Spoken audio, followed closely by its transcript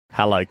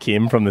Hello,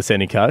 Kim from the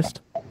Sunny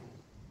Coast.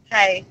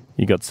 Hey.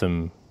 You got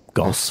some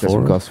goss Got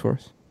some for goss for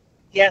us?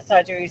 Yes,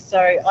 I do. So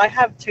I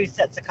have two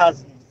sets of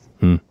cousins,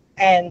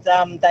 and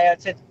they are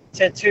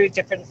to two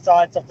different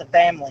sides of the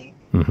family.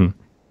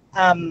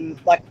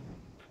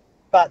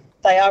 But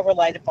they are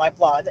related by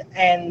blood,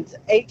 and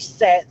each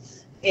set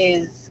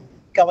is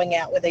going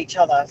out with each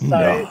other.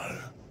 So,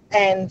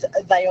 and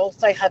they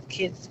also have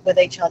kids with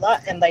each other,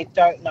 and they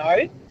don't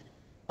know.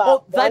 But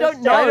Well, they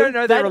don't know. They don't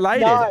know they're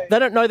related. No, They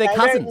don't know they're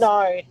cousins.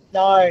 No.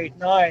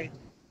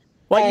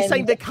 Well, you're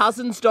saying the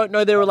cousins don't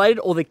know they're related,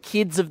 or the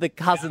kids of the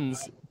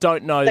cousins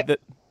don't know that?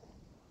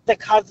 The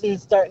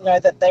cousins don't know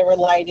that they're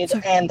related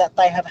and that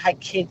they have had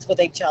kids with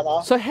each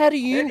other. So how do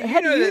you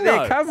know that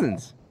they're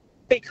cousins?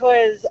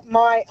 Because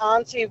my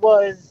auntie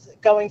was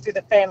going through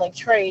the family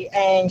tree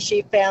and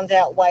she found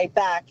out way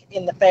back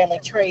in the family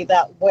tree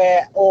that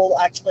we're all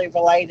actually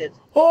related.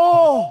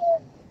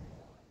 Oh!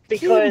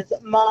 Because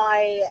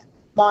my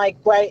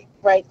great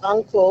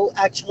uncle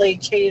actually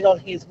cheated on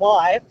his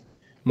wife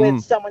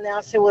with someone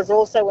else who was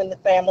also in the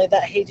family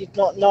that he did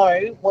not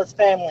know was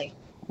family.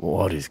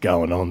 What is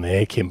going on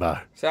there, Kimbo?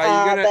 So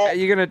are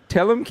you gonna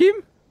tell them, Kim?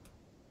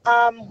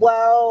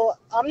 Well,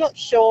 I'm not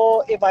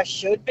sure if I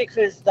should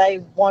because they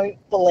won't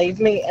believe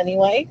me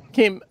anyway.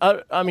 Kim,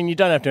 I mean, you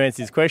don't have to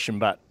answer this question,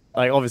 but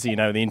like obviously, you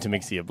know, the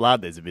intermixing of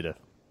blood, there's a bit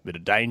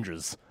of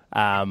dangers.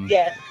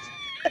 Yes.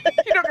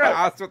 You're not going to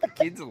ask what the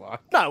kids are like.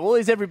 No, well,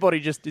 is everybody?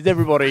 They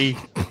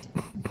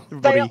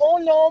are all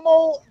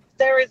normal.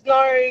 There is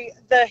no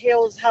the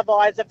hills have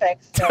eyes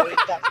effect, so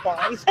that's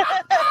fine.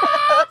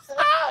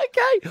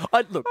 Okay.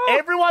 Look,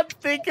 everyone's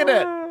thinking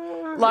it.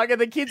 Like, and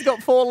the kid's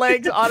got 4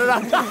 legs. I don't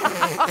know.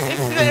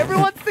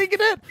 Everyone's thinking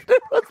it.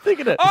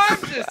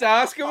 I'm just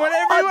asking what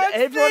everyone's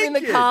Everyone in the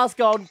thinking. cast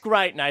gone,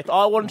 great, Nath.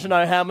 I wanted to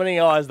know how many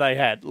eyes they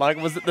had. Like,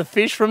 was it the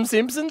fish from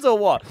Simpsons or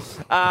what?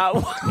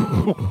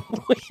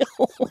 We